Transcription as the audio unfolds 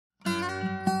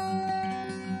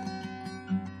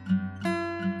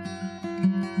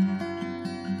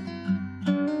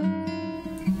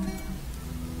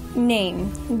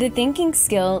Name. The thinking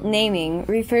skill, naming,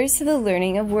 refers to the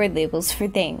learning of word labels for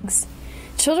things.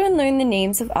 Children learn the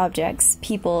names of objects,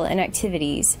 people, and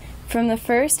activities. From the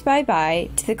first bye-bye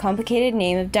to the complicated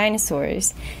name of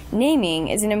dinosaurs, naming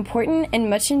is an important and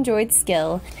much enjoyed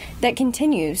skill that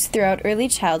continues throughout early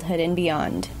childhood and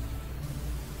beyond.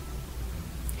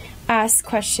 Ask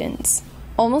questions.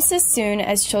 Almost as soon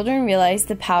as children realize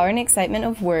the power and excitement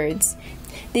of words,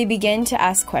 they begin to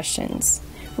ask questions.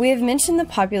 We have mentioned the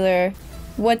popular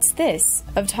 "what's this?"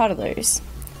 of toddlers.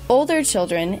 Older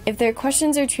children, if their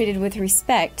questions are treated with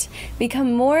respect,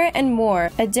 become more and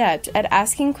more adept at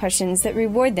asking questions that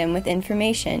reward them with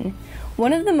information.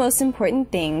 One of the most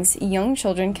important things young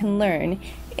children can learn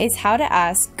is how to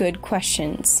ask good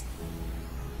questions.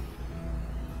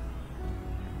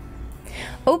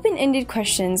 Open-ended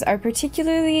questions are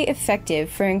particularly effective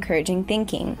for encouraging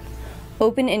thinking.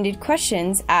 Open-ended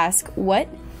questions ask what,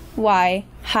 why,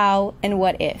 how, and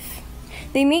what if.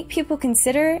 They make people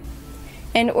consider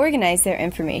and organize their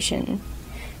information.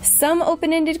 Some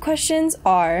open-ended questions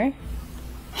are: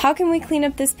 how can we clean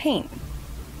up this paint?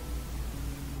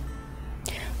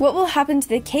 What will happen to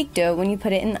the cake dough when you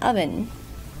put it in the oven?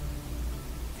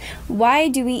 Why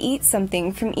do we eat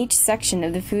something from each section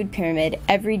of the food pyramid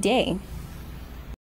every day?